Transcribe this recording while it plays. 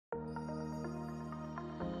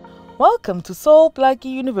Welcome to Sol Plaatje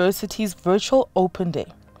University's Virtual Open Day.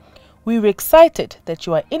 We're excited that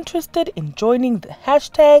you are interested in joining the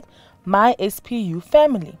hashtag MySPU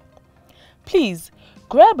family. Please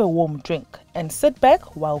grab a warm drink and sit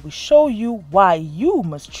back while we show you why you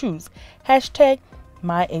must choose hashtag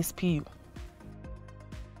MySPU.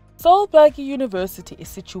 Sol Plaatje University is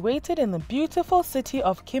situated in the beautiful city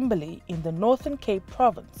of Kimberley in the Northern Cape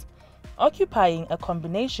Province, occupying a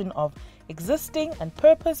combination of existing and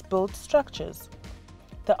purpose-built structures.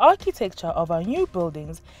 The architecture of our new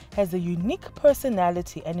buildings has a unique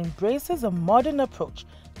personality and embraces a modern approach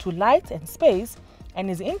to light and space, and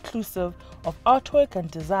is inclusive of artwork and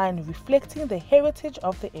design reflecting the heritage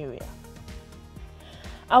of the area.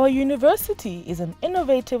 Our university is an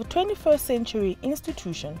innovative 21st century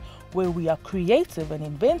institution where we are creative and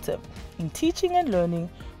inventive in teaching and learning,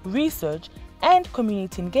 research, and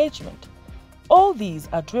community engagement. All these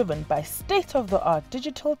are driven by state-of-the-art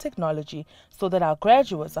digital technology so that our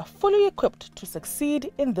graduates are fully equipped to succeed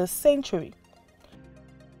in this century.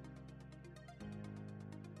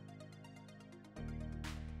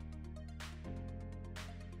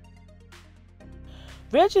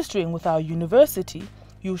 Registering with our university,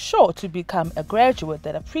 you're sure to become a graduate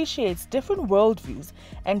that appreciates different worldviews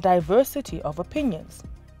and diversity of opinions.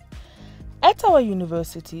 At our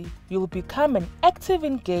university, you'll become an active,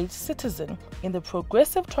 engaged citizen in the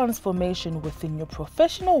progressive transformation within your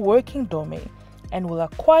professional working domain and will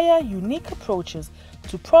acquire unique approaches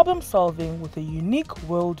to problem solving with a unique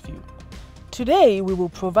worldview. Today, we will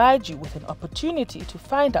provide you with an opportunity to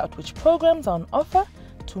find out which programs are on offer,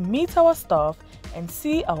 to meet our staff, and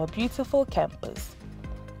see our beautiful campus.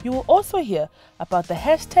 You will also hear about the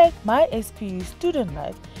hashtag MySPU student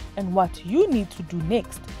life and what you need to do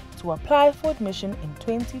next to apply for admission in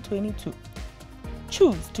 2022.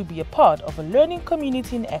 Choose to be a part of a learning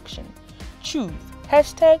community in action. Choose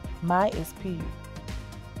hashtag MySPU.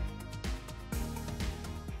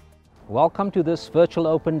 Welcome to this virtual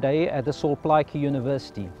open day at the Sol Plaatje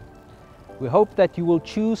University. We hope that you will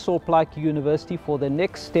choose Sol Plaatje University for the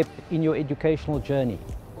next step in your educational journey.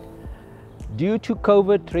 Due to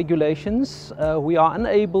COVID regulations, we are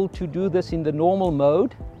unable to do this in the normal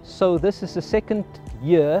mode, so this is the second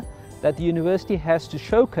year that the university has to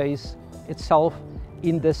showcase itself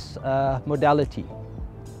in this modality.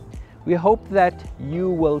 We hope that you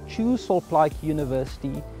will choose Sol Plaatje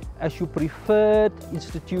University as your preferred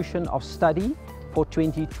institution of study for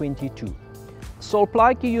 2022. Sol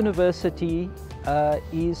Plaatje University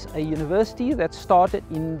is a university that started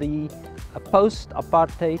in the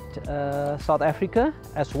post-apartheid South Africa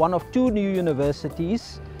as one of two new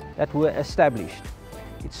universities that were established.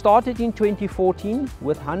 It started in 2014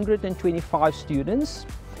 with 125 students,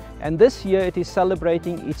 and this year it is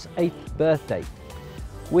celebrating its 8th birthday.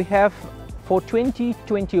 We have for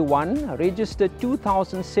 2021 registered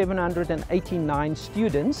 2,789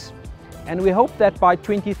 students, and we hope that by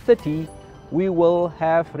 2030 we will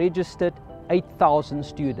have registered 8,000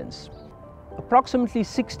 students. Approximately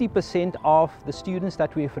 60% of the students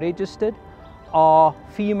that we've registered are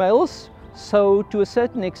females, so to a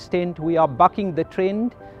certain extent we are bucking the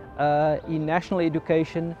trend in national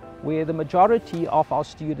education where the majority of our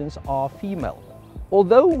students are female.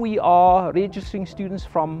 Although we are registering students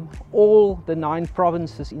from all the 9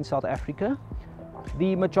 provinces in South Africa,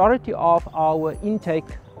 the majority of our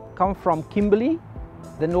intake come from Kimberley,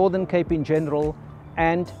 the Northern Cape in general,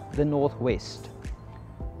 and the Northwest.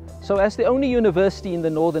 So as the only university in the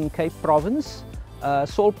Northern Cape province,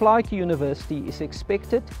 Sol Plaatje University is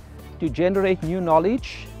expected to generate new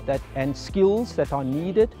knowledge and skills that are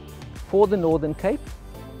needed for the Northern Cape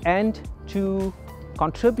and to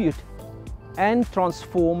contribute and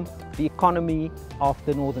transform the economy of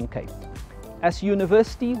the Northern Cape. As a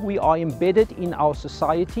university, we are embedded in our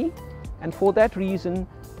society, and for that reason,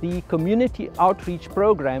 the community outreach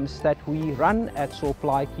programs that we run at Sol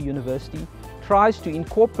Plaatje University tries to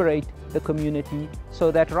incorporate the community so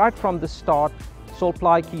that right from the start, Sol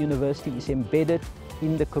Plaatje University is embedded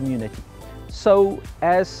in the community. So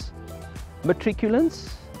as matriculants,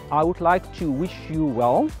 I would like to wish you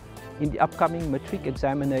well in the upcoming matric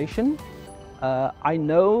examination. I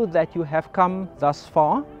know that you have come thus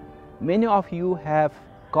far. Many of you have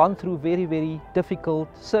gone through very, very difficult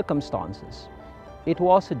circumstances. It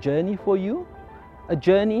was a journey for you, a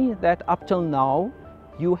journey that up till now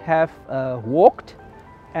you have walked,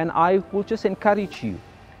 and I will just encourage you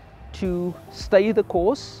to stay the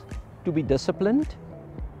course, to be disciplined,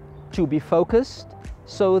 to be focused,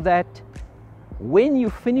 so that when you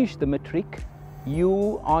finish the matric,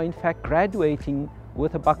 you are in fact graduating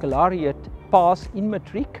with a baccalaureate pass in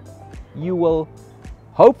matric. You will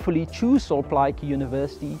hopefully choose Sol Plaatje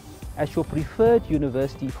University as your preferred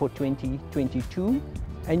university for 2022,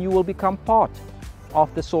 and you will become part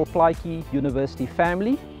of the Solplaatje University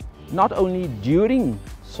family, not only during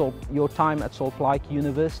your time at Solplaatje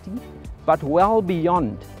University, but well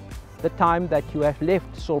beyond the time that you have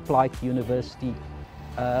left Solplaatje University,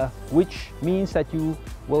 which means that you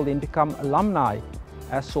will then become alumni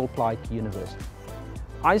at Solplaatje University.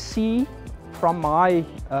 I see from my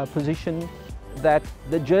position that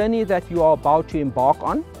the journey that you are about to embark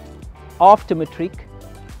on after matric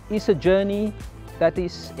is a journey that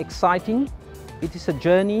is exciting. It is a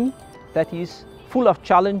journey that is full of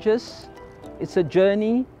challenges. It's a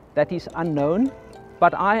journey that is unknown,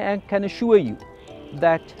 but I can assure you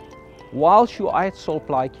that whilst you are at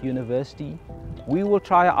Solplaatje University, we will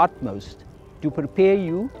try our utmost to prepare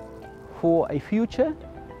you for a future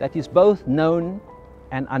that is both known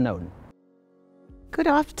and unknown. Good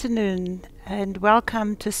afternoon and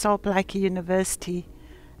welcome to Solplaatje University,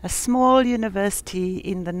 a small university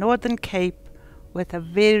in the Northern Cape with a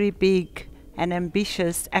very big and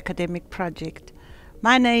ambitious academic project.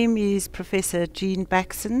 My name is Professor Jean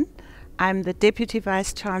Baxen. I'm the Deputy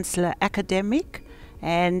Vice-Chancellor Academic,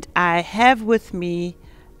 and I have with me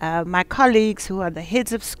my colleagues who are the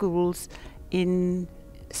heads of schools in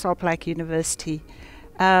Solplaatje University.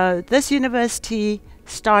 This university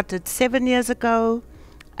started 7 years ago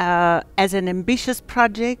as an ambitious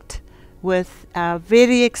project with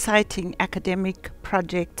very exciting academic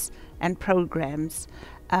projects and programs.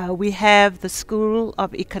 We have the School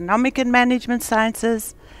of Economic and Management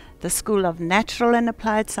Sciences, the School of Natural and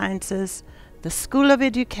Applied Sciences, the School of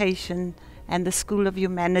Education, and the School of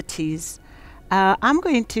Humanities. I'm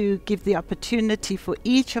going to give the opportunity for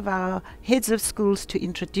each of our heads of schools to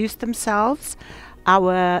introduce themselves.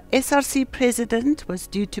 Our SRC president was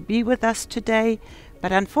due to be with us today,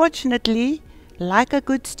 but unfortunately, like a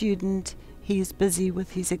good student, he's busy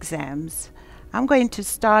with his exams. I'm going to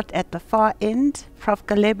start at the far end. Prof.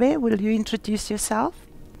 Galebe, will you introduce yourself?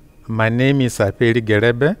 My name is Apeli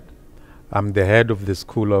Gerebe. I'm the head of the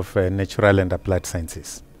School of Natural and Applied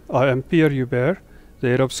Sciences. I am Pierre Hubert, the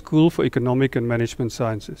head of School for Economic and Management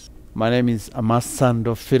Sciences. My name is Amas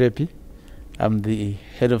Sando Firepi. I'm the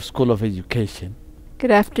head of School of Education.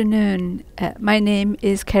 Good afternoon. My name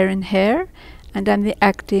is Karen Hare, and I'm the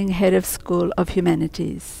acting head of School of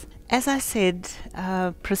Humanities. As I said,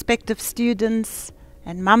 prospective students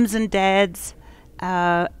and mums and dads,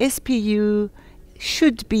 SPU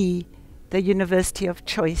should be the university of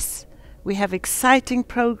choice. We have exciting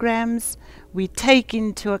programs. We take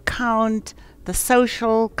into account the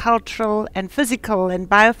social, cultural, and physical and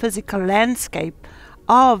biophysical landscape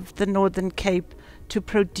of the Northern Cape to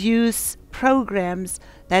produce programs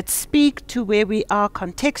that speak to where we are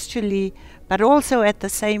contextually, but also at the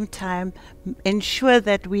same time ensure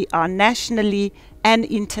that we are nationally and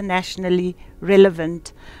internationally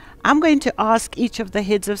relevant. I'm going to ask each of the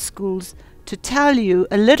heads of schools to tell you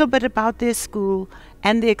a little bit about their school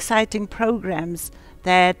and the exciting programs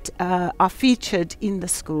that are featured in the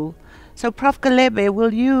school. So Prof. Galebe,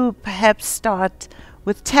 will you perhaps start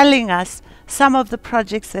with telling us some of the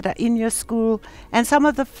projects that are in your school and some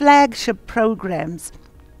of the flagship programs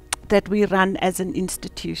that we run as an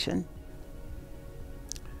institution?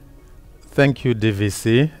 Thank you,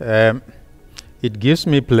 DVC. It gives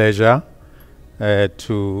me pleasure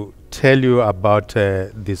to tell you about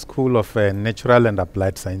the School of Natural and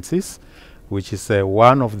Applied Sciences, which is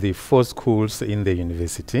one of the 4 schools in the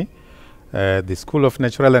university. The School of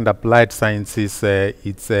Natural and Applied Sciences,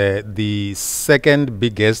 it's the second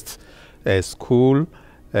biggest school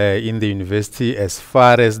in the university as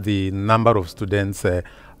far as the number of students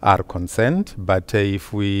are concerned. But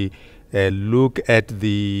if we look at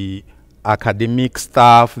the academic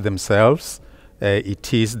staff themselves,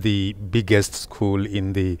 it is the biggest school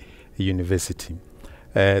in the university.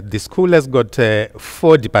 The school has got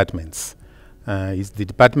 4 departments. It's the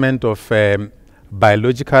Department of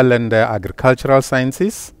Biological and Agricultural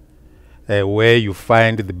Sciences, where you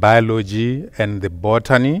find the biology and the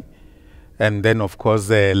botany. And then, of course,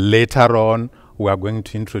 later on, we are going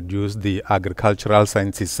to introduce the agricultural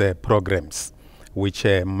sciences programs, which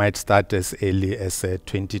might start as early as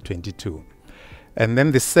 2022. And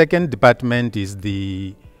then the second department is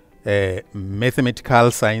the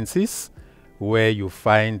mathematical sciences, where you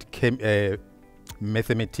find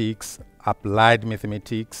mathematics, applied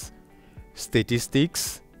mathematics,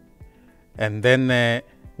 statistics, and then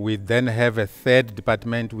we then have a third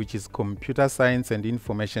department, which is computer science and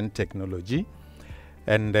information technology.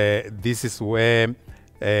 And this is where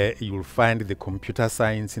you'll find the computer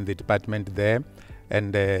science in the department there,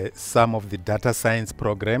 and some of the data science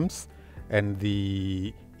programs and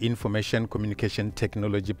the information communication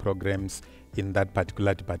technology programs in that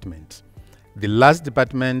particular department. The last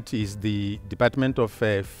department is the Department of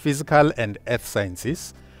Physical and Earth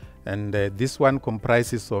Sciences, and this one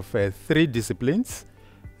comprises of 3 disciplines: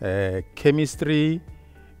 chemistry,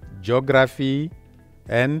 geography,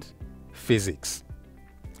 and physics.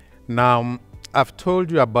 Now, I've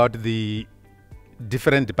told you about the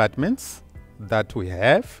different departments that we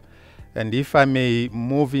have, and if I may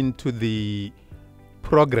move into the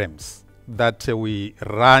programs that we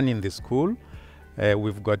run in the school,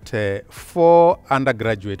 we've got 4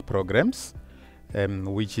 undergraduate programs,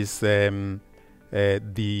 which is the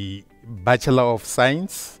Bachelor of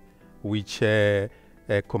Science, which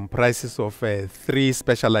comprises of 3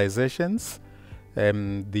 specializations.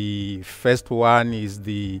 The first one is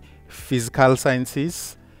the Physical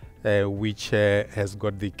Sciences, which has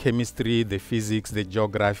got the chemistry, the physics, the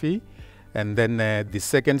geography. And then the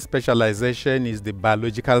second specialization is the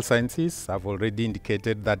Biological Sciences. I've already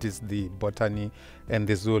indicated that is the botany and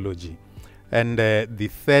the zoology. And the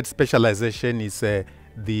third specialization is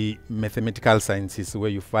the Mathematical Sciences, where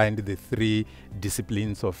you find the 3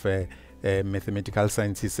 disciplines of mathematical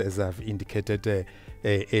sciences, as I've indicated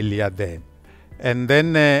earlier there. And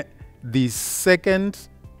then the second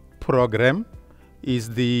program is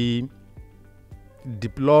the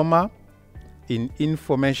Diploma in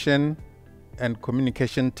Information and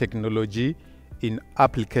Communication Technology in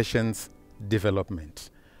Applications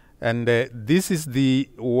Development. And this is the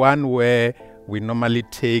one where we normally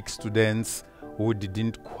take students who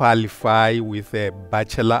didn't qualify with a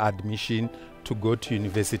bachelor admission to go to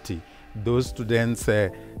university. Those students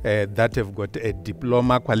that have got a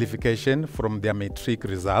diploma qualification from their matric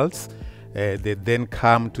results, they then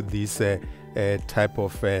come to this type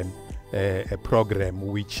of a program,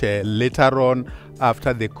 which later on,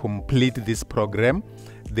 after they complete this program,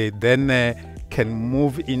 they then can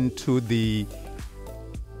move into the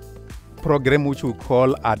program which we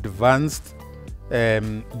call Advanced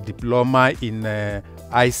Diploma in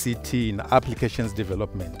ICT, in Applications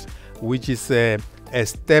Development, which is a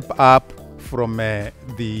step up from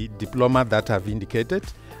the diploma that I've indicated,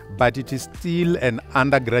 but it is still an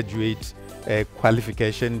undergraduate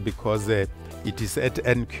qualification because it is at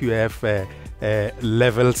NQF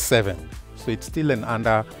level 7. So it's still an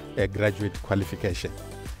undergraduate qualification.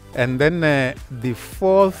 And then the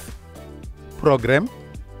fourth program,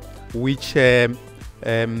 which is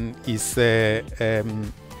the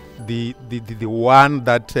one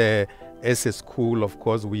that as a school, of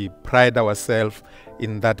course, we pride ourselves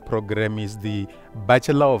in that program, is the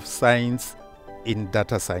Bachelor of Science in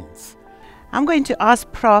Data Science. I'm going to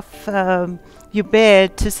ask Prof.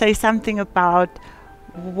 Hubert to say something about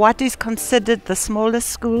what is considered the smallest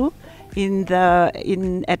school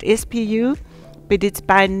at SPU, but it's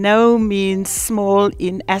by no means small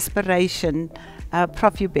in aspiration.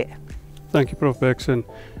 Prof. Hubert. Thank you, Prof. Bergson.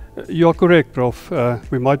 You are correct, Prof.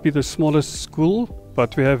 We might be the smallest school,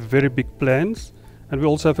 but we have very big plans, and we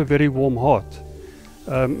also have a very warm heart.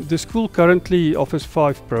 The school currently offers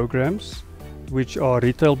 5 programs, which are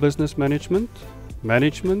Retail Business Management,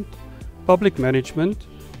 Management, Public Management,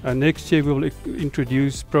 and next year we will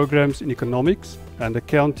introduce programs in Economics and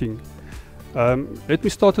Accounting. Let me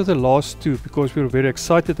start with the last 2 because we're very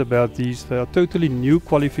excited about these. They are totally new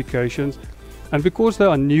qualifications, and because they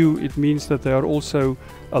are new, it means that they are also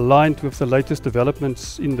aligned with the latest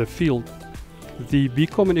developments in the field. The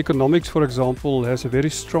BCom in Economics, for example, has a very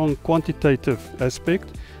strong quantitative aspect,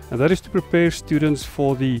 and that is to prepare students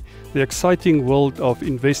for the exciting world of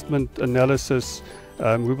investment analysis.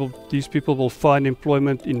 These people will find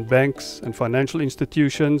employment in banks and financial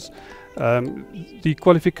institutions. The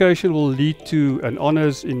qualification will lead to an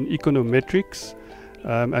honors in econometrics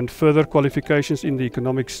and further qualifications in the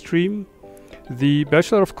economic stream. The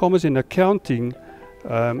Bachelor of Commerce in Accounting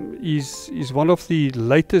is one of the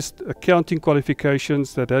latest accounting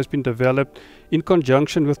qualifications that has been developed in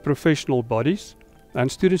conjunction with professional bodies, and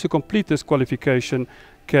students who complete this qualification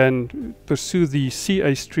can pursue the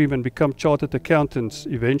CA stream and become chartered accountants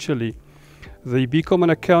eventually. The BCom in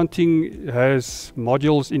Accounting has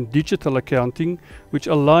modules in digital accounting, which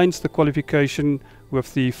aligns the qualification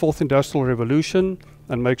with the 4th Industrial Revolution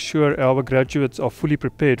and makes sure our graduates are fully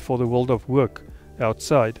prepared for the world of work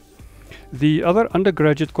outside. The other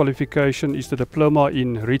undergraduate qualification is the Diploma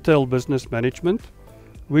in Retail Business Management,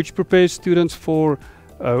 which prepares students for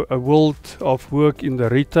a world of work in the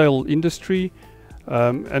retail industry.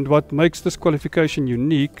 And what makes this qualification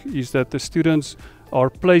unique is that the students are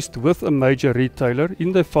placed with a major retailer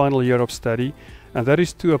in their final year of study, and that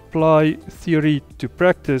is to apply theory to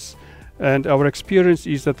practice. And our experience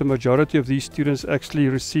is that the majority of these students actually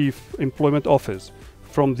receive employment offers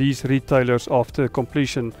from these retailers after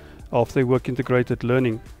completion of their work integrated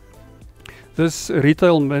learning. This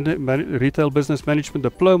retail business management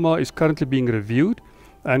diploma is currently being reviewed,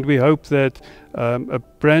 and we hope that a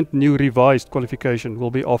brand new revised qualification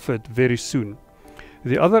will be offered very soon.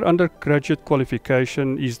 The other undergraduate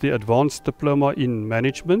qualification is the advanced diploma in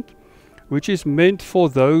management, which is meant for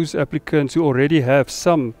those applicants who already have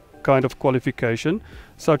some kind of qualification,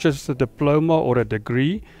 such as a diploma or a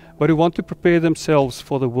degree, but who want to prepare themselves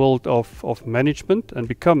for the world of management and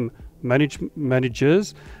become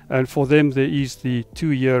managers. And for them there is the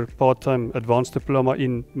 2-year part-time advanced diploma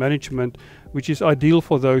in management, which is ideal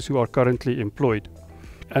for those who are currently employed.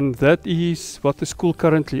 And that is what the school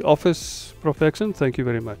currently offers, Prof. Jackson. Thank you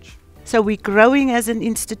very much. So we're growing as an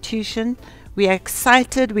institution. We are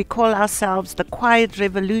excited. We call ourselves the Quiet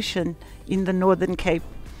Revolution in the Northern Cape.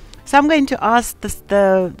 So I'm going to ask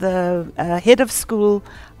the head of school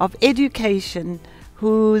of education,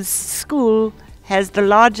 whose school has the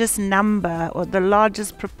largest number or the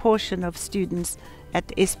largest proportion of students at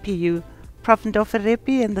SPU, Prof.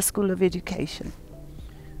 Ndoferepi and the School of Education.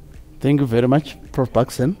 Thank you very much, Prof.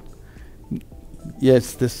 Jackson.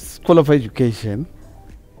 Yes, the School of Education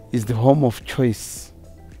is the home of choice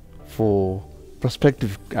for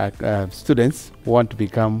prospective students who want to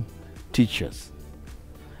become teachers.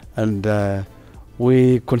 And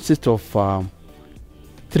we consist of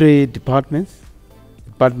 3 departments: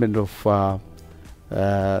 Department of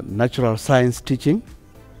Natural Science Teaching,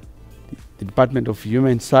 the Department of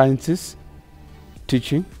Human Sciences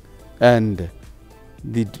Teaching, and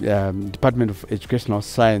the Department of Educational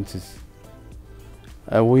Sciences.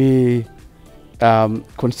 We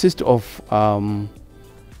consist of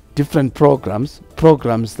different programs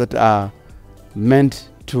that are meant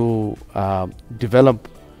to develop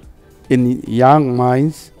in young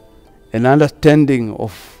minds an understanding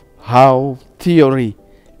of how theory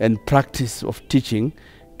and practice of teaching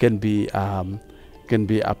can be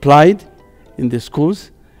applied in the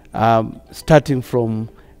schools, starting from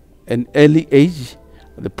an early age.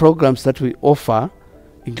 The programs that we offer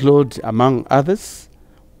include, among others,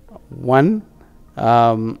 1,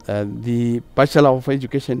 the Bachelor of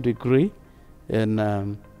Education degree in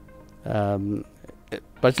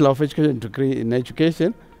Bachelor of Education degree in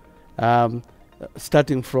Education,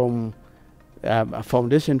 starting from a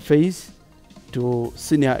foundation phase to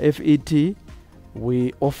senior FET.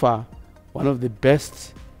 We offer one of the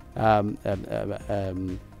best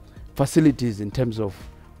facilities in terms of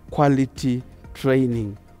quality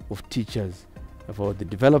training of teachers for the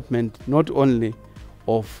development not only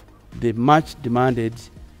of the much demanded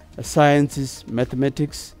sciences,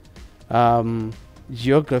 mathematics,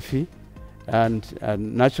 geography and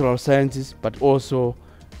natural sciences, but also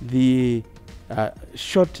the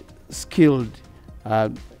short skilled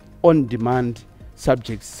on-demand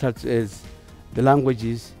subjects such as the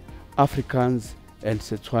languages, Afrikaans and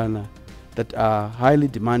Setswana, that are highly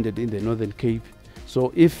demanded in the Northern Cape.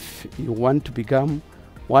 So if you want to become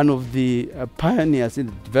one of the pioneers in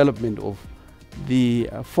the development of the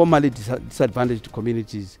formerly disadvantaged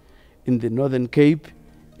communities in the Northern Cape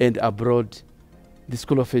and abroad, the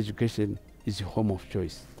School of Education is your home of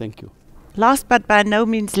choice. Thank you. Last but by no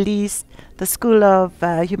means least, the School of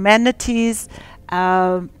Humanities.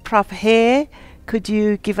 Prof. Hare, could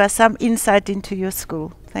you give us some insight into your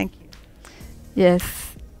school? Thank you.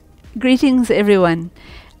 Yes. Greetings, everyone.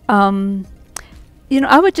 I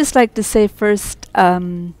would just like to say first,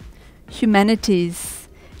 humanities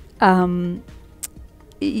has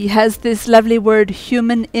this lovely word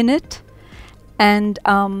human in it. And,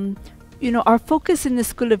 our focus in the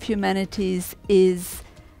School of Humanities is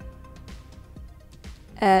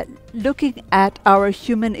looking at our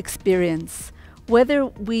human experience, whether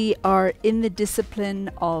we are in the discipline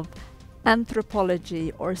of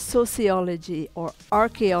anthropology or sociology or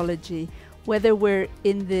archaeology, whether we're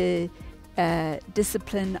in the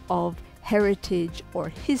discipline of heritage or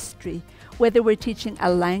history, whether we're teaching a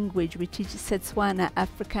language, we teach Setswana,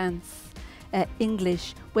 Afrikaans,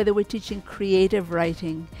 English, whether we're teaching creative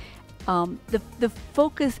writing. The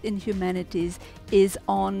focus in humanities is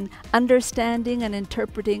on understanding and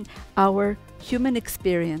interpreting our human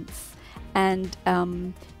experience. And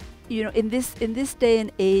in this day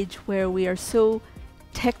and age where we are so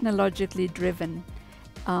technologically driven,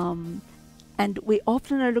 and we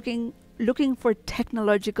often are looking for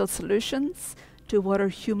technological solutions to what are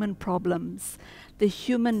human problems. The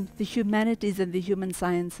humanities and the human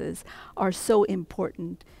sciences are so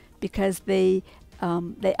important because they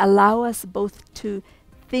allow us both to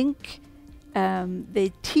think,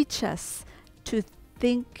 they teach us to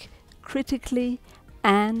think critically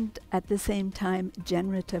and at the same time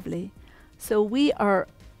generatively. So we are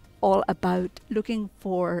all about looking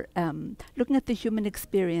at the human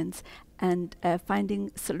experience and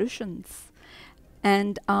finding solutions.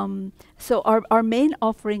 And so our main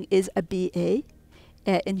offering is a BA.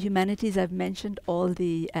 In humanities, I've mentioned all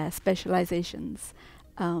the specializations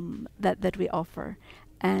that we offer.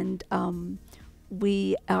 And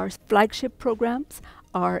our flagship programs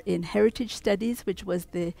are in heritage studies, which was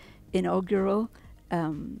the inaugural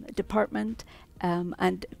department,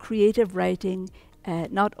 and creative writing,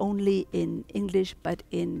 not only in English but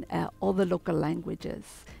in all the local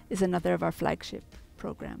languages, is another of our flagship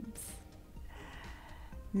programs.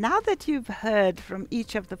 Now that you've heard from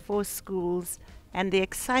each of the 4 schools and the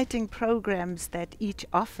exciting programs that each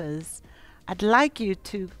offers, I'd like you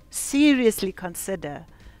to seriously consider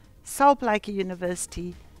Saltpleike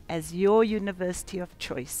University as your university of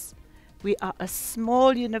choice. We are a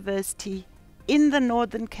small university in the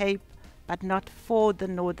Northern Cape, but not for the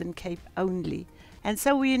Northern Cape only. And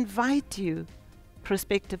so we invite you,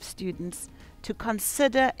 prospective students, to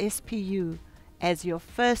consider SPU as your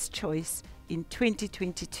first choice in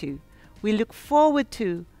 2022. We look forward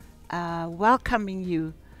to welcoming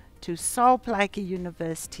you to Saltpleike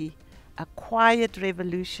University, a quiet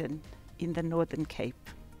revolution in the Northern Cape.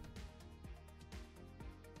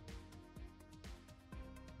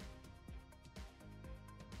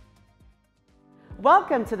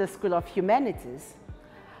 Welcome to the School of Humanities.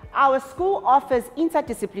 Our school offers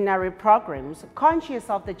interdisciplinary programs conscious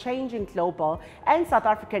of the changing global and South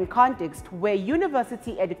African context, where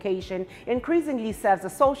university education increasingly serves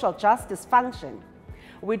a social justice function.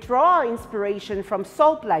 We draw our inspiration from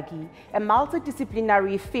Saltpleike, a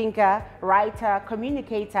multidisciplinary thinker, writer,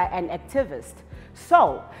 communicator, and activist.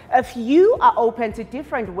 So, if you are open to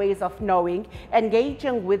different ways of knowing,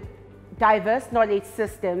 engaging with diverse knowledge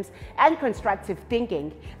systems, and constructive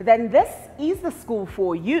thinking, then this is the school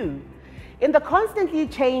for you. In the constantly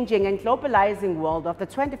changing and globalizing world of the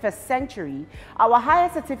 21st century, our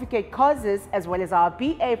higher certificate courses as well as our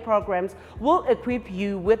BA programs will equip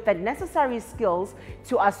you with the necessary skills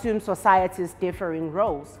to assume society's differing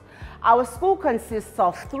roles. Our school consists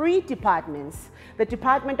of 3 departments. The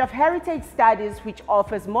Department of Heritage Studies, which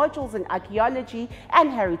offers modules in archaeology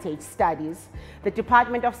and heritage studies. The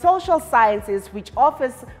Department of Social Sciences, which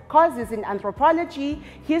offers courses in anthropology,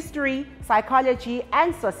 history, psychology,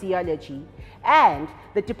 and sociology. And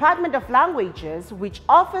the Department of Languages, which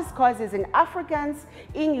offers courses in Afrikaans,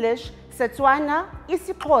 English, Setswana,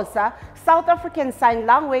 isiXhosa, South African Sign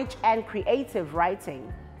Language, and creative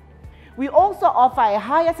writing. We also offer a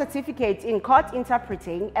higher certificate in court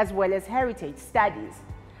interpreting as well as heritage studies.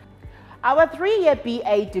 Our 3-year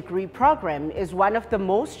BA degree program is one of the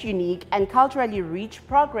most unique and culturally rich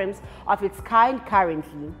programs of its kind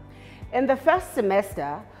currently. In the first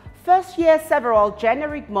semester, first year several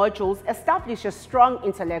generic modules establish a strong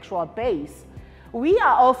intellectual base. We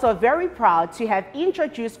are also very proud to have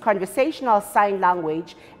introduced conversational sign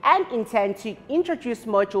language and intend to introduce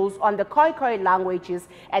modules on the Khoikhoi languages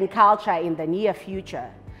and culture in the near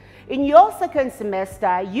future. In your second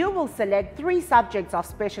semester, you will select 3 subjects of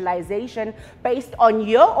specialization based on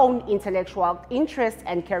your own intellectual interests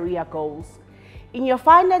and career goals. In your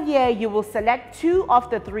final year, you will select 2 of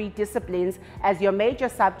the 3 disciplines as your major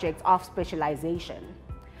subjects of specialization.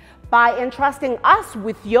 By entrusting us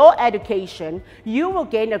with your education, you will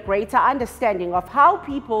gain a greater understanding of how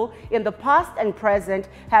people in the past and present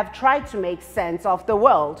have tried to make sense of the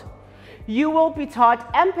world. You will be taught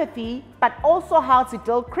empathy, but also how to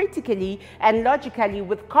deal critically and logically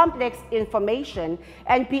with complex information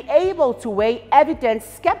and be able to weigh evidence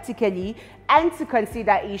skeptically and to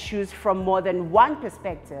consider issues from more than one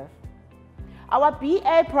perspective. Our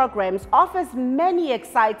BA programs offers many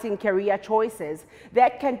exciting career choices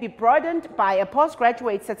that can be broadened by a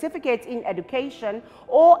postgraduate certificate in education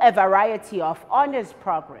or a variety of honors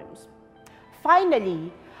programs.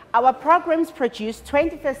 Finally, our programs produce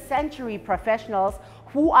 21st century professionals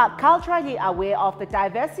who are culturally aware of the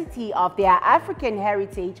diversity of their African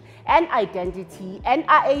heritage and identity and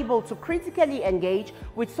are able to critically engage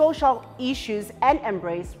with social issues and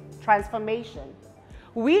embrace transformation.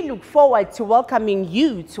 We look forward to welcoming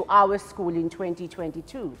you to our school in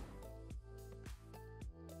 2022.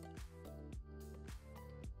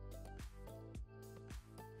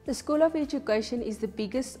 The School of Education is the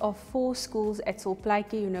biggest of 4 schools at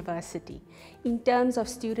Saltpleike University in terms of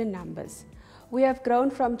student numbers. We have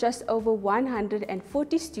grown from just over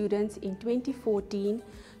 140 students in 2014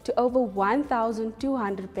 to over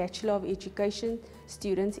 1,200 Bachelor of Education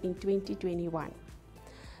students in 2021.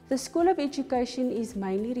 The School of Education is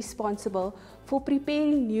mainly responsible for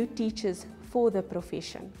preparing new teachers for the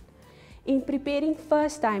profession. In preparing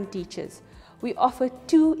first-time teachers, we offer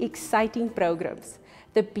 2 exciting programs: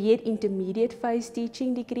 the B.Ed Intermediate Phase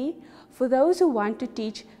Teaching Degree for those who want to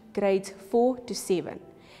teach grades 4 to 7,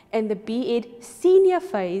 and the B.Ed Senior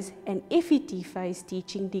Phase and FET Phase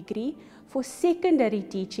Teaching Degree for secondary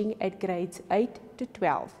teaching at grades 8 to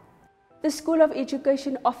 12. The School of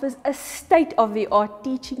Education offers a state-of-the-art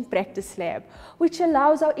teaching practice lab, which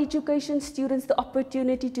allows our education students the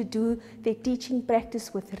opportunity to do their teaching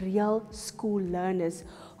practice with real school learners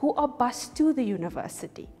who are bused to the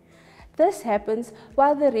university. This happens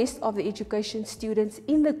while the rest of the education students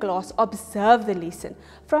in the class observe the lesson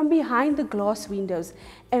from behind the glass windows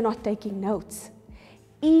and are taking notes.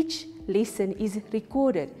 Each lesson is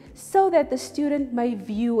recorded so that the student may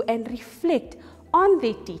view and reflect on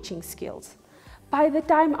their teaching skills. By the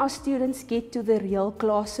time our students get to the real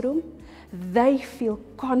classroom, they feel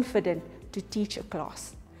confident to teach a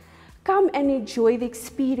class. Come and enjoy the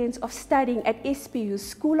experience of studying at SPU's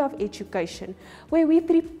School of Education, where we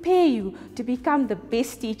prepare you to become the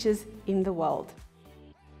best teachers in the world.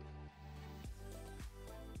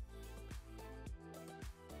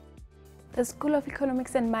 The School of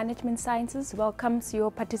Economics and Management Sciences welcomes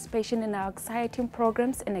your participation in our exciting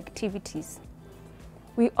programs and activities.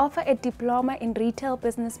 We offer a diploma in retail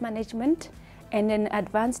business management and an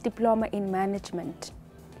advanced diploma in management.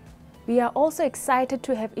 We are also excited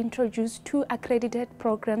to have introduced 2 accredited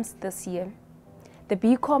programs this year: the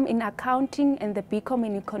BCom in Accounting and the BCom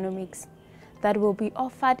in Economics, that will be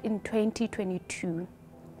offered in 2022.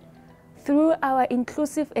 Through our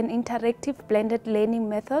inclusive and interactive blended learning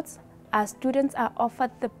methods, our students are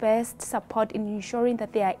offered the best support in ensuring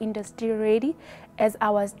that they are industry ready, as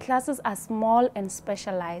our classes are small and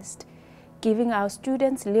specialized, giving our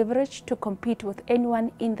students leverage to compete with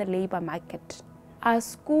anyone in the labor market. Our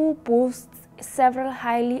school boasts several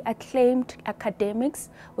highly acclaimed academics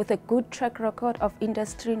with a good track record of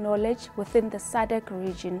industry knowledge within the SADC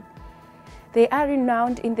region. They are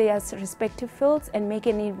renowned in their respective fields and make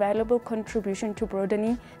an invaluable contribution to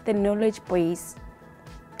broadening the knowledge base.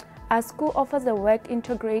 Our school offers a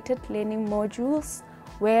work-integrated learning modules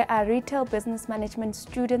where our retail business management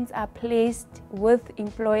students are placed with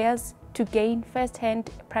employers to gain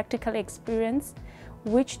first-hand practical experience,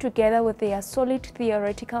 which together with their solid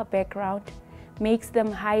theoretical background makes them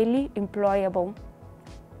highly employable.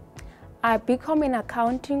 Our BCom in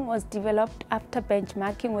Accounting was developed after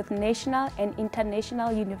benchmarking with national and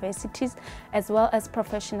international universities as well as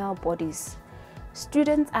professional bodies.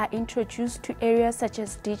 Students are introduced to areas such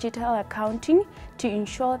as digital accounting to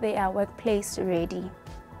ensure they are workplace ready.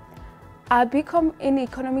 Our BCom in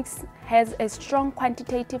Economics has a strong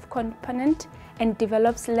quantitative component and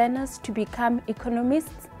develops learners to become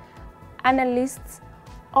economists, analysts,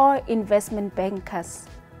 or investment bankers.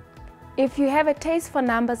 If you have a taste for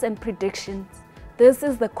numbers and predictions, this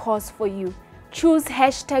is the course for you. Choose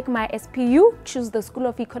 #MySPU, choose the School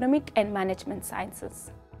of Economic and Management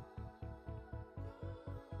Sciences.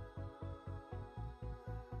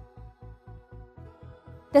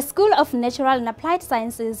 The School of Natural and Applied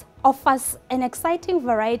Sciences offers an exciting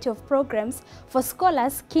variety of programs for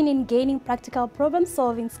scholars keen in gaining practical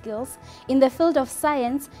problem-solving skills in the field of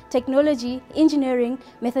science, technology, engineering,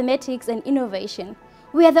 mathematics, and innovation.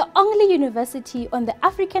 We are the only university on the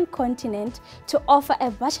African continent to offer a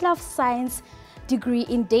Bachelor of Science degree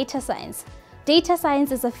in data science. Data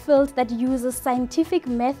science is a field that uses scientific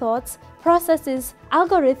methods, processes,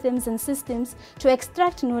 algorithms, and systems to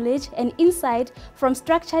extract knowledge and insight from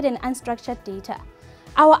structured and unstructured data.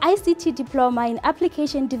 Our ICT diploma in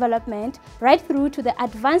application development, right through to the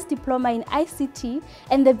advanced diploma in ICT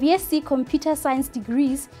and the BSc computer science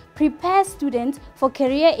degrees prepare students for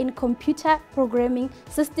career in computer programming,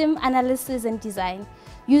 system analysis, and design.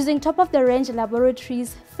 Using top-of-the-range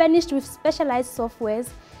laboratories furnished with specialized softwares,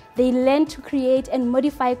 they learn to create and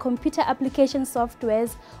modify computer application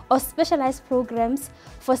softwares or specialized programs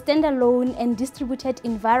for standalone and distributed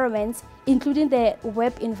environments, including the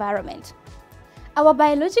web environment. Our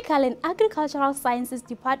Biological and Agricultural Sciences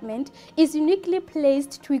department is uniquely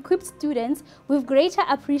placed to equip students with greater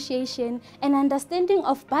appreciation and understanding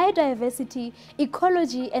of biodiversity,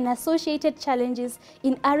 ecology, and associated challenges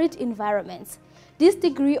in arid environments. This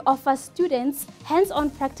degree offers students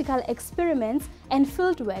hands-on practical experiments and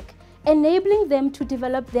fieldwork, enabling them to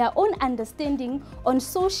develop their own understanding on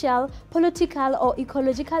social, political, or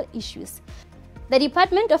ecological issues. The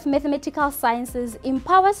Department of Mathematical Sciences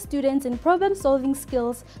empowers students in problem-solving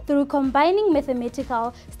skills through combining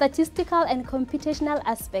mathematical, statistical, and computational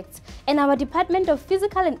aspects, and our Department of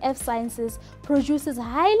Physical and Earth Sciences produces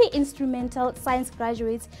highly instrumental science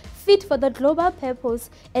graduates fit for the global purpose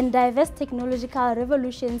and diverse technological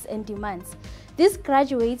revolutions and demands. These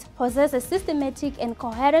graduates possess a systematic and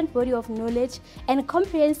coherent body of knowledge and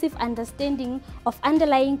comprehensive understanding of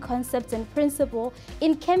underlying concepts and principles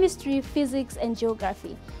in chemistry, physics, and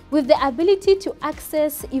geography. With the ability to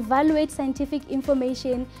access, evaluate scientific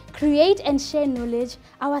information, create and share knowledge,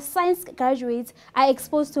 our science graduates are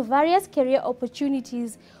exposed to various career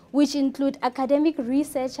opportunities which include academic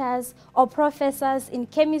researchers or professors in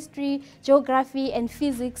chemistry, geography, and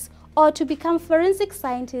physics, or to become forensic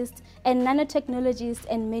scientists and nanotechnologists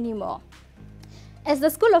and many more. As the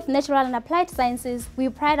School of Natural and Applied Sciences, we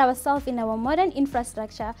pride ourselves in our modern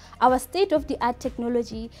infrastructure, our state-of-the-art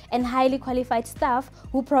technology, and highly qualified staff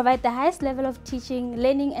who provide the highest level of teaching,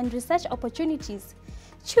 learning, and research opportunities.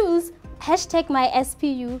 Choose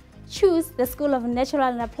 #MySPU. Choose the School of Natural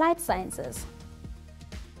and Applied Sciences.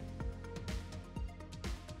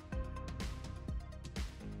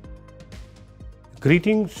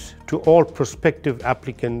 Greetings to all prospective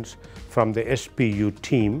applicants from the SPU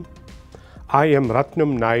team. I am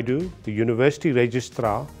Ratnam Naidu, the University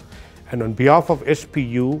Registrar, and on behalf of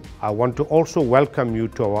SPU, I want to also welcome you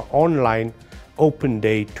to our online Open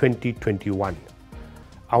Day 2021.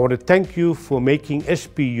 I want to thank you for making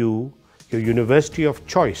SPU your university of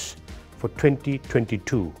choice for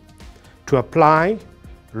 2022. To apply,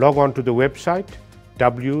 log on to the website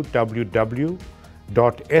www.spu.ac.za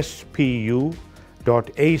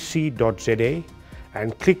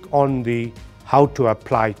and click on the How to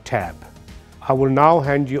Apply tab. I will now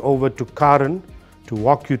hand you over to Karen to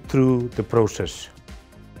walk you through the process.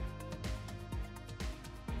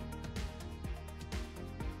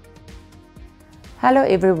 Hello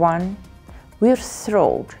everyone, we're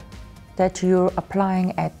thrilled that you're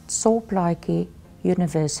applying at Salt Lake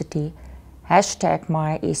University,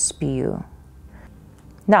 #MySPU.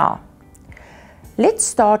 Now, let's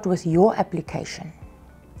start with your application.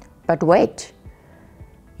 But wait,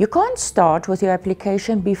 you can't start with your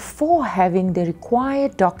application before having the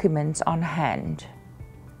required documents on hand.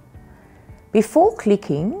 Before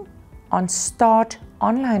clicking on Start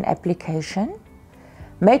Online Application,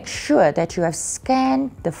 make sure that you have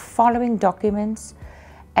scanned the following documents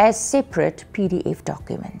as separate PDF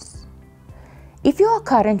documents. If you are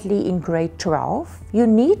currently in grade 12, you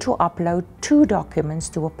need to upload 2 documents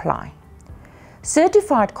to apply.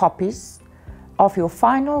 Certified copies of your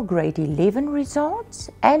final grade 11 results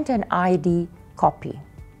and an ID copy.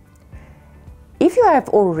 If you have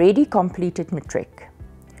already completed matric,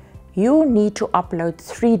 you need to upload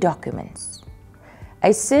 3 documents: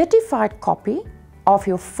 a certified copy of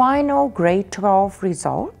your final grade 12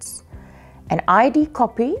 results, an ID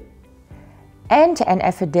copy, and an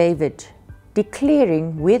affidavit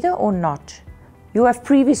declaring whether or not you have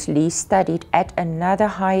previously studied at another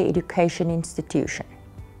higher education institution.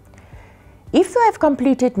 If you have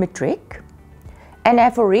completed matric and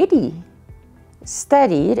have already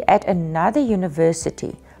studied at another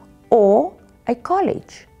university or a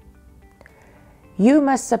college, you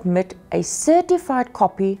must submit a certified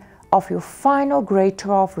copy of your final grade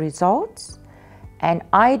 12 results, an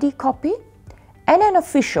ID copy, and an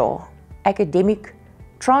official academic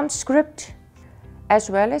transcript, as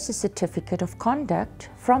well as a certificate of conduct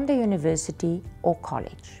from the university or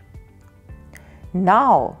college.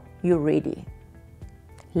 Now you're ready.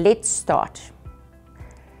 Let's start.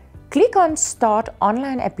 Click on Start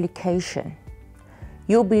Online Application.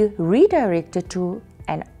 You'll be redirected to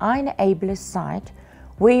an iEnabler site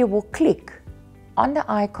where you will click on the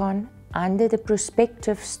icon under the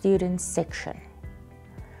Prospective Students section.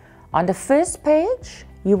 On the first page,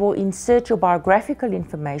 you will insert your biographical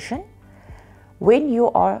information. When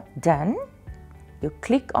you are done, you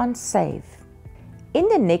click on Save. In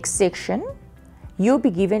the next section, you'll be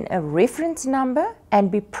given a reference number and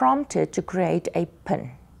be prompted to create a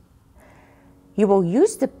PIN. You will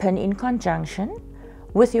use the PIN in conjunction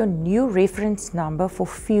with your new reference number for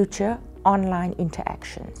future online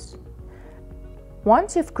interactions.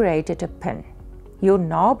 Once you've created a PIN, you'll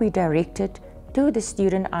now be directed to the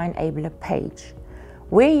Student iEnabler page,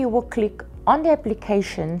 where you will click on the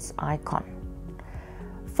Applications icon,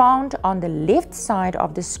 found on the left side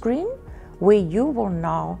of the screen, where you will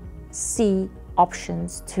now see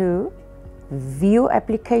options to view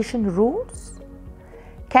application rules,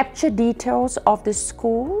 capture details of the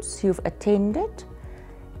schools you've attended,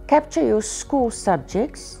 capture your school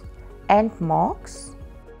subjects and marks,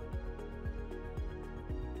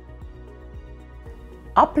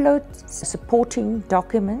 upload supporting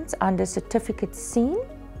documents under Certificate Seen,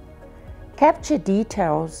 capture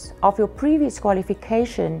details of your previous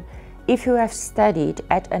qualification if you have studied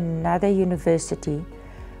at another university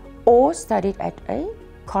or studied at a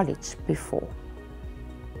college before.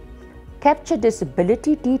 Capture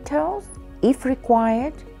disability details If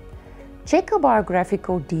required, check your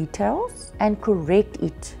biographical details and correct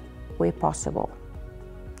it where possible.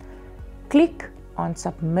 Click on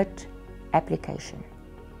Submit Application.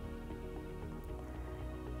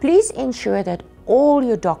 Please ensure that all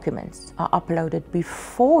your documents are uploaded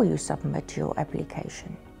before you submit your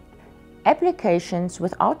application. Applications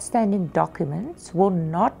with outstanding documents will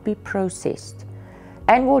not be processed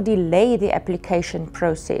and will delay the application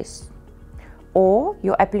process, or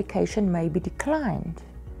your application may be declined.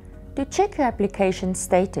 To check your application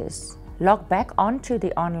status, log back onto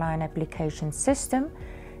the online application system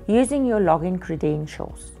using your login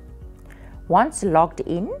credentials. Once logged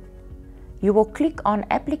in, you will click on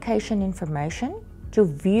Application Information to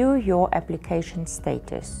view your application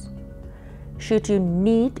status. Should you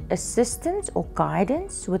need assistance or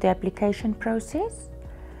guidance with the application process,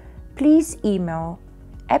 please email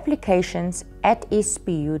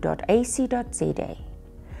applications@spu.ac.za.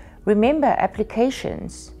 Remember,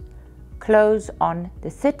 applications close on the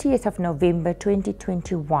 30th of November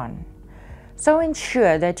 2021, so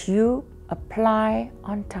ensure that you apply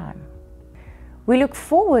on time. We look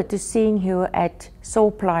forward to seeing you at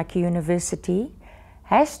Sol Plaatje University,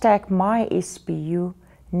 #MySPU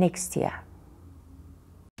next year.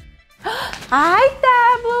 Hi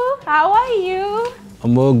Tabu, how are you?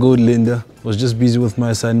 I'm all good, Linda. Was just busy with my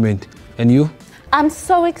assignment. And you? I'm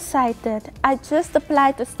so excited. I just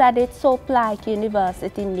applied to study at Sol Plaatje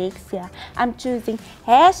University next year. I'm choosing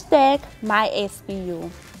 #MySPU.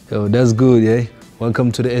 Yo, that's good, eh?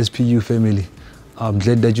 Welcome to the SPU family. I'm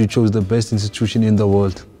glad that you chose the best institution in the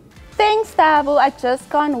world. Thanks, Tabu. I just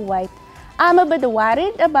can't wait. I'm a bit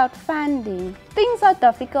worried about funding. Things are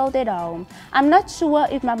difficult at home. I'm not sure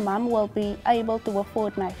if my mom will be able to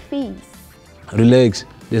afford my fees. Relax,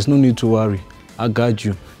 there's no need to worry. I got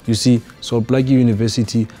you. You see, Sol Plaatje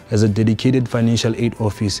University has a dedicated financial aid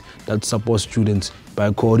office that supports students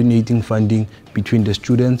by coordinating funding between the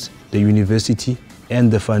students, the university,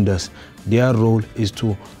 and the funders. Their role is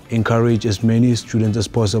to encourage as many students as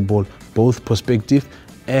possible, both prospective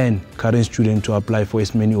and current students, to apply for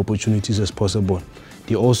as many opportunities as possible.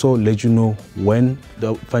 They also let you know when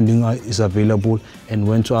the funding is available and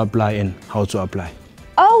when to apply and how to apply.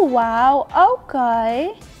 Oh wow,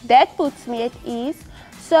 okay. That puts me at ease.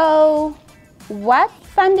 So, what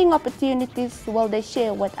funding opportunities will they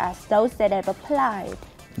share with us, those that have applied?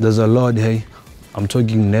 There's a lot, hey. I'm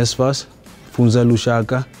talking NSFAS, Funza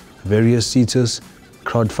Lushaka, various SETAs,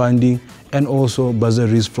 crowdfunding, and also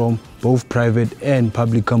bursaries from both private and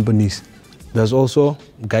public companies. There's also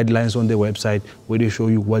guidelines on their website where they show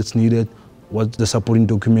you what's needed, what's the supporting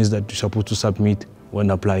documents that you're supposed to submit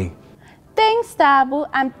when applying. Thanks, Tabu.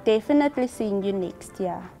 I'm definitely seeing you next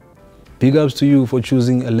year. Big ups to you for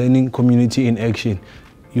choosing a learning community in action.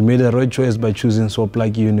 You made the right choice by choosing Sol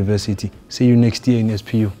Plaatje University. See you next year in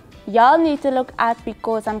SPU. Y'all need to look out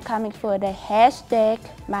because I'm coming for the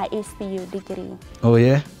 #MySPU degree. Oh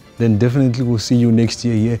yeah? Then definitely we'll see you next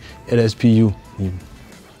year here at SPU.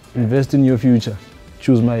 Invest in your future.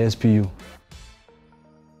 Choose my SPU.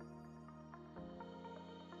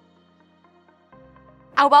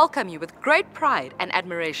 I welcome you with great pride and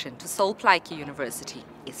admiration to Sol Plaatje University,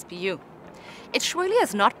 SPU. It surely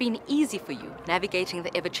has not been easy for you navigating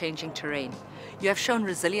the ever-changing terrain. You have shown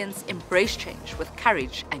resilience, embraced change with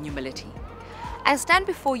courage and humility. I stand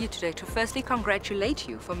before you today to firstly congratulate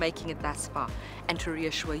you for making it thus far and to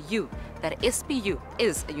reassure you that SPU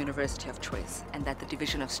is a university of choice and that the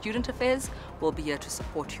Division of Student Affairs will be here to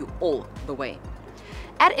support you all the way.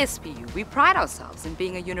 At SPU, we pride ourselves in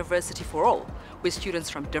being a university for all, where students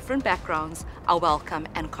from different backgrounds are welcome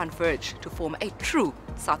and converge to form a true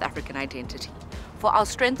South African identity. For our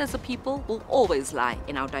strength as a people will always lie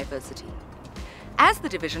in our diversity. As the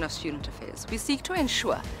Division of Student Affairs, we seek to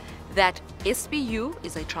ensure that SPU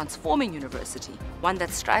is a transforming university, one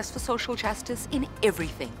that strives for social justice in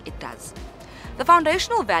everything it does. The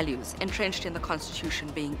foundational values entrenched in the Constitution,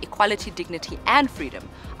 being equality, dignity, and freedom,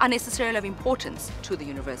 are necessarily of importance to the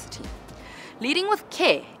university. Leading with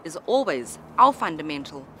care is always our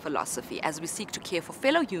fundamental philosophy as we seek to care for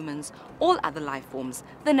fellow humans, all other life forms,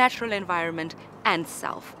 the natural environment, and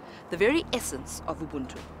self, the very essence of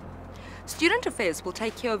Ubuntu. Student Affairs will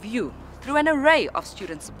take care of you through an array of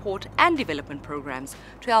student support and development programs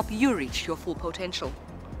to help you reach your full potential.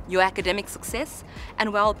 Your academic success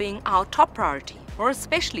and well-being are our top priority, more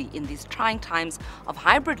especially in these trying times of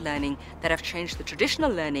hybrid learning that have changed the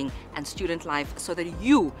traditional learning and student life so that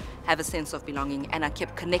you have a sense of belonging and are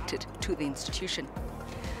kept connected to the institution.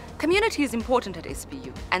 Community is important at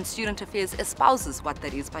SPU, and Student Affairs espouses what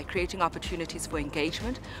that is by creating opportunities for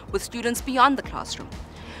engagement with students beyond the classroom.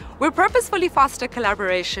 We purposefully foster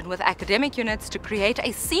collaboration with academic units to create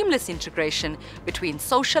a seamless integration between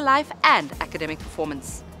social life and academic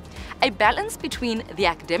performance. A balance between the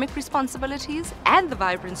academic responsibilities and the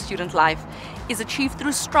vibrant student life is achieved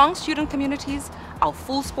through strong student communities, our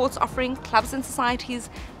full sports offering, clubs and societies,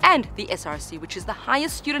 and the SRC, which is the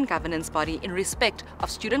highest student governance body in respect of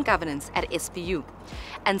student governance at SPU,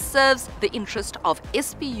 and serves the interest of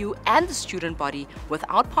SPU and the student body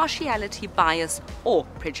without partiality, bias, or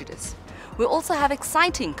prejudice. We also have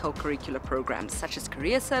exciting co-curricular programs such as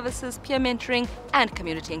career services, peer mentoring, and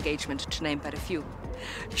community engagement, to name but a few.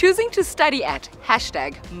 Choosing to study at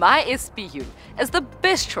 #MySPU is the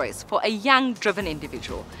best choice for a young, driven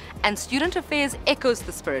individual, and Student Affairs echoes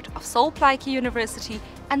the spirit of Sol Plaatje University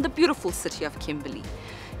and the beautiful city of Kimberley.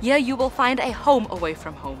 Here you will find a home away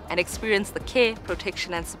from home and experience the care,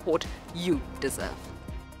 protection and support you deserve.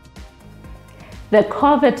 The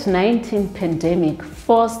COVID-19 pandemic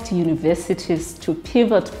forced universities to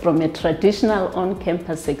pivot from a traditional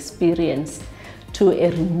on-campus experience to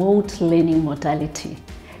a remote learning modality,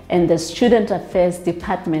 and the Student Affairs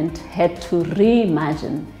Department had to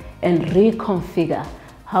reimagine and reconfigure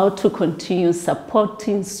how to continue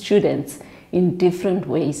supporting students in different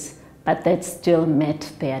ways, but that still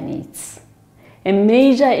met their needs. A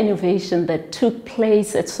major innovation that took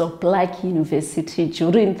place at Sol Plaatje University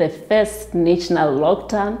during the first national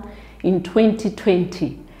lockdown in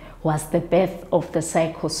 2020 was the birth of the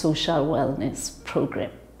Psychosocial Wellness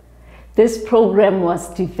Program. This program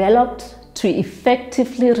was developed to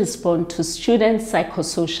effectively respond to students'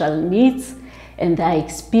 psychosocial needs and their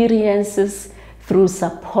experiences through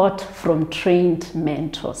support from trained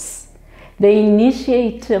mentors. The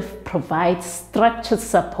initiative provides structured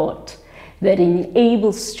support that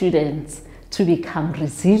enables students to become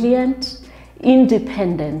resilient,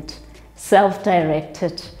 independent,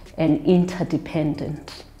 self-directed, and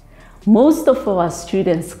interdependent. Most of our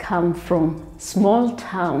students come from small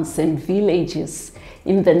towns and villages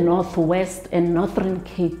in the Northwest and Northern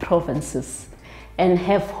Cape provinces and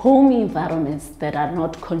have home environments that are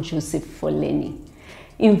not conducive for learning.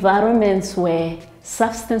 Environments where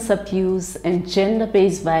substance abuse and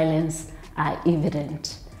gender-based violence are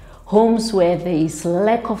evident. Homes where there is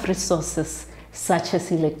lack of resources such as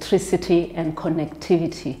electricity and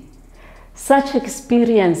connectivity. Such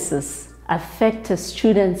experiences affect a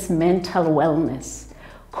student's mental wellness,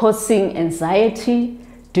 causing anxiety,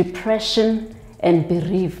 depression, and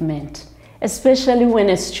bereavement, especially when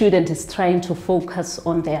a student is trying to focus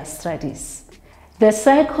on their studies. The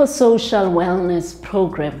Psychosocial Wellness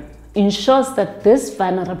Program ensures that these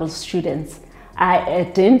vulnerable students are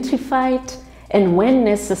identified and, when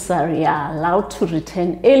necessary, are allowed to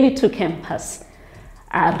return early to campus,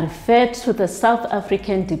 are referred to the South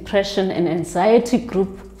African Depression and Anxiety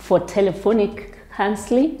Group for telephonic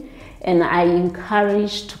counseling, and are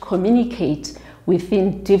encouraged to communicate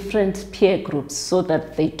within different peer groups so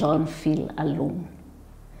that they don't feel alone.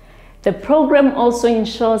 The program also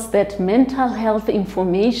ensures that mental health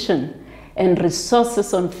information and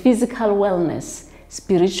resources on physical wellness,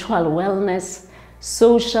 spiritual wellness,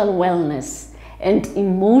 social wellness, and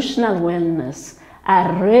emotional wellness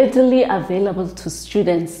are readily available to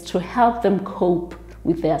students to help them cope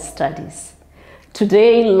with their studies.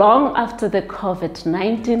 Today, long after the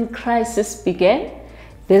COVID-19 crisis began,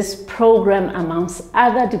 this program, amongst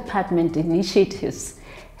other department initiatives,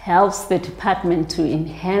 helps the department to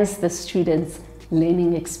enhance the students'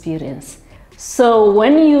 learning experience. So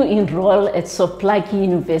when you enroll at Sol Plaatje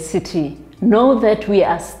University, know that we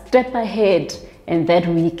are a step ahead and that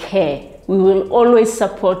we care. We will always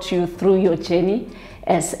support you through your journey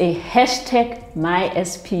as a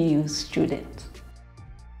 #MySPU student.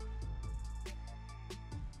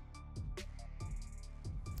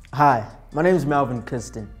 Hi, my name is Melvin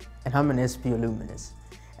Kirsten, and I'm an SPU alumnus.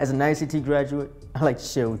 As an ICT graduate, I'd like to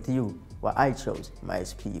share with you why I chose my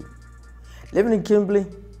SPU. Living in Kimberley,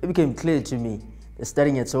 it became clear to me that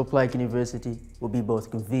studying at Sol Plaatje University would be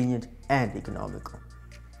both convenient and economical.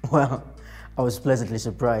 Well, I was pleasantly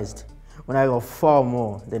surprised when I got far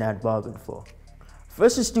more than I had bargained for.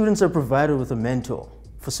 First, the students are provided with a mentor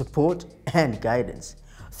for support and guidance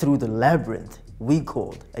through the labyrinth we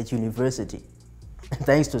called a university. And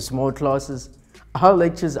thanks to small classes, our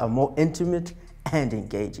lectures are more intimate and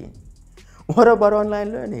engaging. What about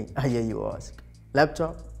online learning, I hear you ask?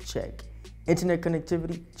 Laptop? Check. Internet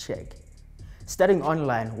connectivity? Check. Studying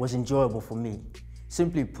online was enjoyable for me.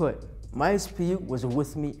 Simply put, my SPU was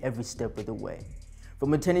with me every step of the way.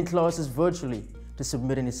 From attending classes virtually to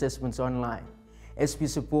submitting assessments online, SP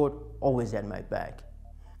support always had my back.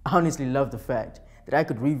 I honestly love the fact that I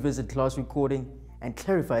could revisit class recording and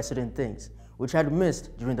clarify certain things which I'd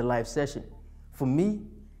missed during the live session. For me,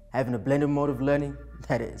 having a blended mode of learning,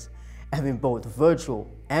 that is, having both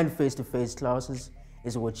virtual and face-to-face classes,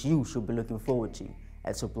 is what you should be looking forward to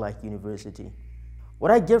at Soul University.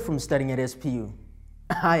 What I get from studying at SPU,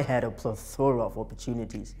 I had a plethora of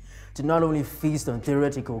opportunities to not only feast on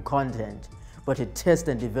theoretical content, but to test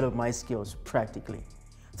and develop my skills practically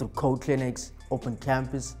through code clinics, open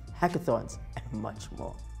campus, hackathons, and much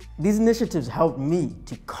more. These initiatives helped me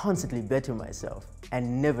to constantly better myself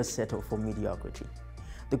and never settle for mediocrity.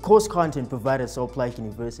 The course content provided at Soul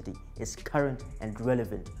University is current and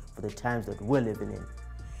relevant for the times that we're living in.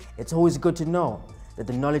 It's always good to know that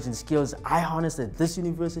the knowledge and skills I harness at this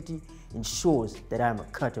university ensures that I'm a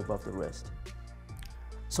cut above the rest.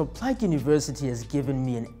 Soul University has given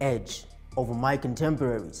me an edge over my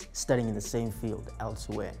contemporaries studying in the same field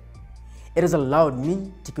elsewhere. It has allowed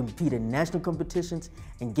me to compete in national competitions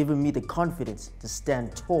and given me the confidence to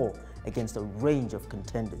stand tall against a range of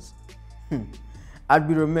contenders. I'd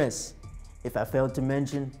be remiss if I failed to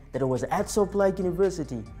mention that it was at Soul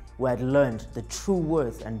University where I'd learned the true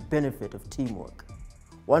worth and benefit of teamwork.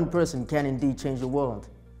 One person can indeed change the world,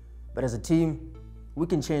 but as a team, we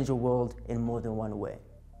can change the world in more than one way.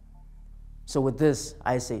 So with this,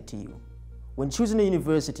 I say to you, when choosing a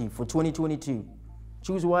university for 2022,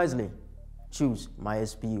 choose wisely. Choose my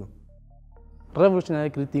SPU. Revolutionary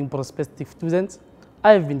greeting prospective students.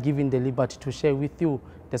 I have been given the liberty to share with you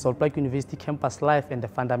the Soul University campus life and the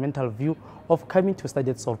fundamental view of coming to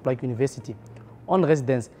study at Soul University. On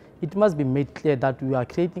residence, it must be made clear that we are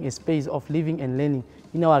creating a space of living and learning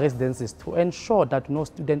in our residences to ensure that no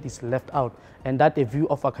student is left out and that a view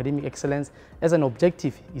of academic excellence as an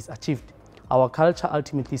objective is achieved. Our culture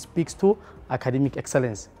ultimately speaks to academic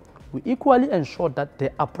excellence. We equally ensure that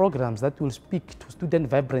there are programs that will speak to student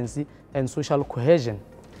vibrancy and social cohesion.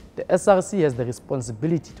 The SRC has the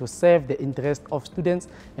responsibility to serve the interest of students,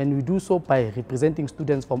 and we do so by representing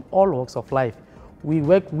students from all walks of life. We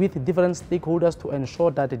work with different stakeholders to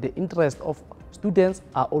ensure that the interests of students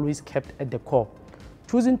are always kept at the core.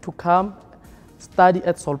 Choosing to come study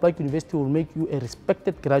at Soul University will make you a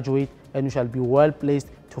respected graduate, and you shall be well placed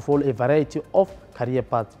to follow a variety of career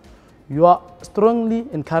paths. You are strongly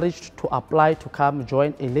encouraged to apply to come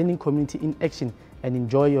join a learning community in action and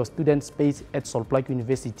enjoy your student space at Soul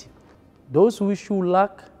University. Those who wish you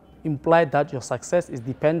luck imply that your success is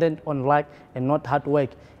dependent on luck and not hard work,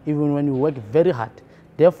 even when you work very hard.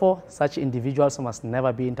 Therefore, such individuals must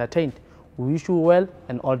never be entertained. We wish you well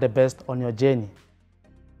and all the best on your journey.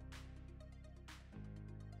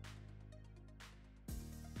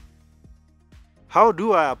 How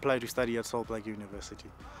do I apply to study at Soul University?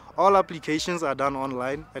 All applications are done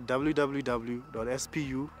online at www.spu.ac.za.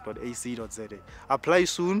 Apply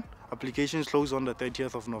soon. Applications close on the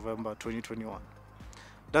 30th of November 2021.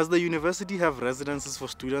 Does the university have residences for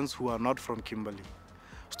students who are not from Kimberley?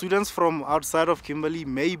 Students from outside of Kimberley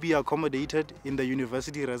may be accommodated in the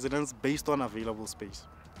university residence based on available space.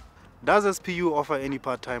 Does SPU offer any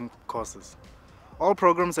part-time courses? All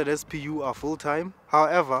programs at SPU are full-time.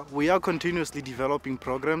 However, we are continuously developing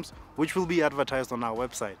programs which will be advertised on our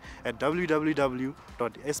website at www.spu.ac.za.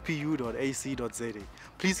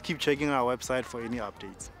 Please keep checking our website for any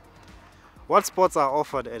updates. What sports are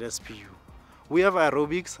offered at SPU? We have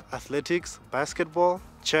aerobics, athletics, basketball,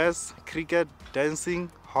 chess, cricket,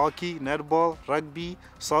 dancing, hockey, netball, rugby,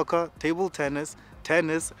 soccer, table tennis,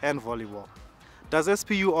 tennis, and volleyball. Does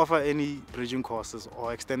SPU offer any bridging courses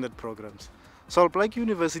or extended programs? Soul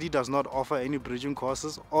University does not offer any bridging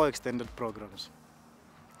courses or extended programs.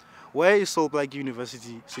 Where is Soul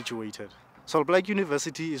University situated? Soul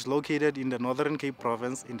University is located in the Northern Cape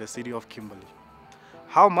Province in the city of Kimberley.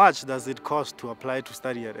 How much does it cost to apply to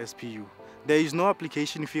study at SPU? There is no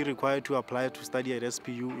application fee required to apply to study at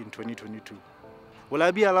SPU in 2022. Will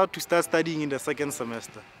I be allowed to start studying in the second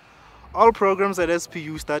semester? All programs at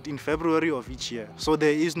SPU start in February of each year, so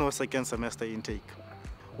there is no second semester intake.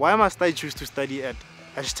 Why must I choose to study at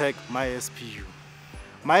 #MySPU?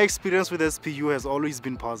 My experience with SPU has always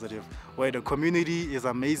been positive, where the community is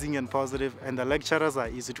amazing and positive and the lecturers are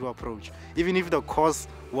easy to approach. Even if the course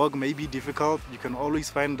work may be difficult, you can always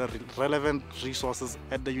find the relevant resources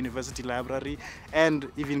at the university library and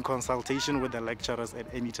even consultation with the lecturers at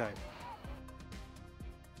any time.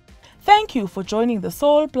 Thank you for joining the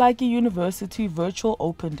Soul University Virtual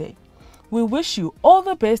Open Day. We wish you all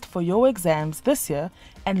the best for your exams this year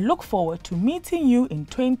and look forward to meeting you in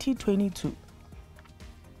 2022.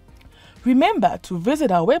 Remember to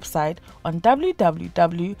visit our website on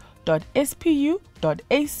www.spu.ac.za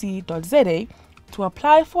to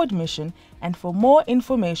apply for admission and for more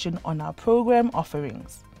information on our program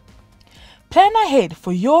offerings. Plan ahead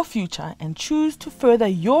for your future and choose to further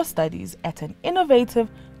your studies at an innovative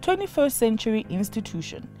 21st century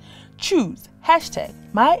institution. Choose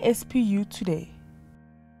 #MySPU today.